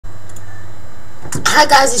Hi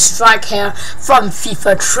guys, it's Strike here from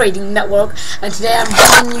FIFA Trading Network, and today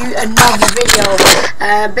I'm bringing you another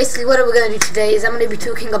video. Basically what we're going to do today is I'm going to be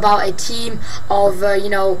talking about a team of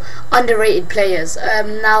underrated players.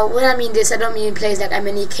 Now when I mean this, I don't mean players like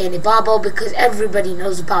Emenike and Ibabo, because everybody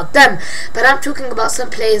knows about them, but I'm talking about some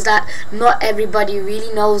players that not everybody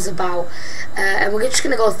really knows about, and we're just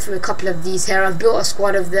going to go through a couple of these here. I've built a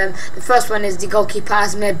squad of them. The first one is the goalkeeper,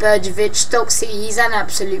 Asmir Berjovic, Stoke City. He's an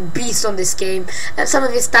absolute beast on this game. And some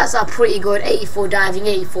of his stats are pretty good: 84 diving,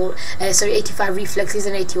 85 reflexes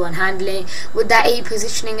and 81 handling. With that 8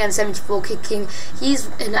 positioning and 74 kicking, he's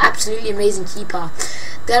an absolutely amazing keeper.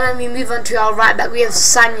 Then when we move on to our right back, we have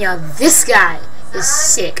Sanya. This guy is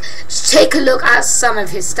sick. Just take a look at some of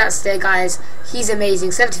his stats there, guys. He's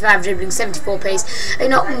amazing. 75 dribbling, 74 pace.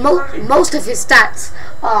 Most of his stats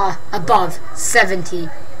are above 70.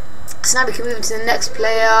 So now we can move into the next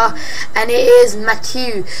player, and it is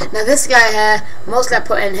Mathieu. Now this guy here, mostly I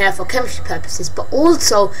put in here for chemistry purposes, but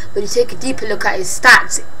also when you take a deeper look at his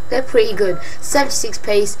stats, they're pretty good. 76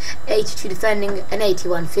 pace, 82 defending, and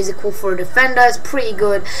 81 physical. For a defender, it's pretty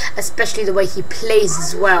good, especially the way he plays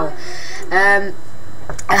as well. And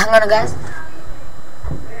hang on guys.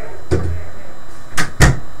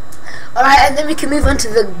 Alright, and then we can move on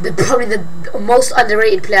to probably the most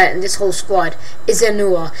underrated player in this whole squad, is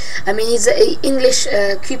Enua. I mean, he's an English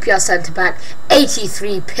QPR centre back,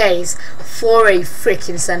 83 pace for a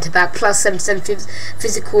freaking centre back, plus 77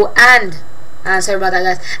 physical and sorry about that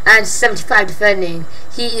guys, and 75 defending.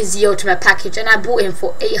 He is the ultimate package, and I bought him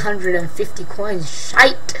for 850 coins.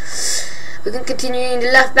 Shite. We can continue in the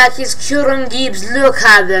left back. Is Kieran Gibbs. Look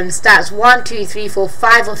at them stats. 1, 2, 3, 4,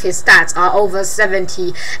 5 of his stats are over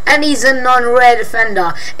 70, and he's a non-rare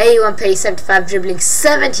defender. 81 pace, 75 dribbling,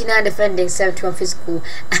 79 defending, 71 physical,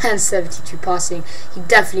 and 72 passing. He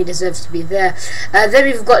definitely deserves to be there. Then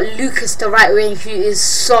we've got Lucas, the right wing, who is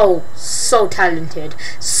so talented,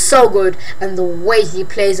 so good, and the way he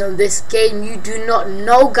plays on this game, you do not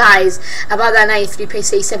know, guys, about that 93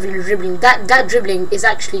 pace, 87 dribbling. That dribbling is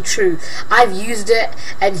actually true. I've used it,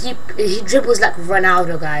 and he dribbles like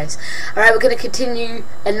Ronaldo, guys. Alright, we're going to continue,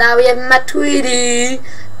 and now we have Matuidi.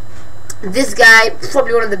 This guy,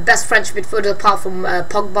 probably one of the best French midfielders apart from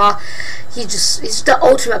Pogba. He's the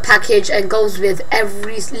ultimate package and goes with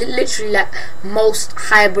literally like most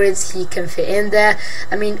hybrids he can fit in there.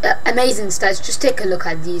 I mean, amazing stats. Just take a look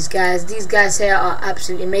at these guys. These guys here are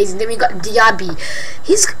absolutely amazing. Then we got Diaby.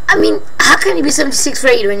 I mean, how can you be 76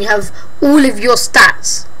 rated when you have all of your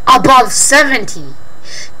stats above 70?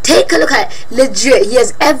 Take a look at it. Legit, he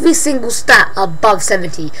has every single stat above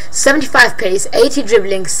 70. 75 pace, 80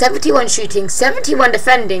 dribbling, 71 shooting, 71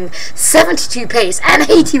 defending, 72 pace, and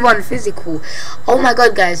 81 physical. Oh my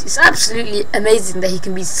god, guys, it's absolutely amazing that he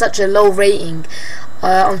can be such a low rating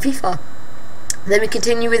on FIFA. Then we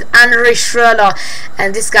continue with Andre Schürrle,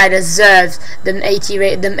 and this guy deserves them 80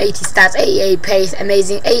 stats, 88 pace,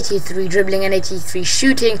 amazing, 83 dribbling and 83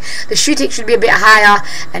 shooting. The shooting should be a bit higher,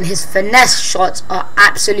 and his finesse shots are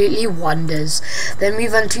absolutely wonders. Then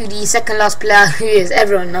move on to the second last player, who is,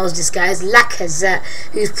 everyone knows this guy, is Lacazette,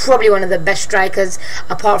 who's probably one of the best strikers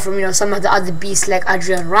apart from some of the other beasts like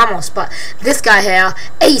Adrian Ramos. But this guy here,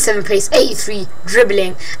 87 pace, 83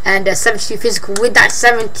 dribbling, and 72 physical. With that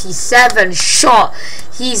 77 shot,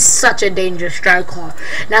 he's such a dangerous striker.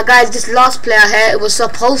 Now guys, this last player here, it was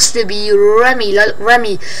supposed to be Remy.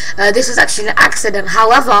 This was actually an accident.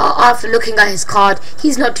 However, after looking at his card,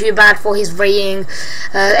 he's not too bad for his rating.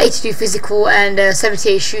 82 physical and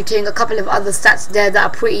 78 shooting. A couple of other stats there that are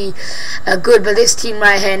pretty good, but this team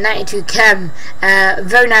right here, 92 chem,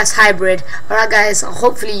 very nice hybrid. Alright guys,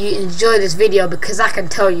 hopefully you enjoy this video, because I can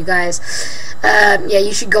tell you guys, yeah,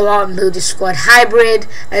 you should go out and build this squad hybrid,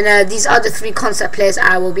 and these other 3 concept players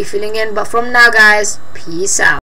I will be filling in. But from now guys, peace out.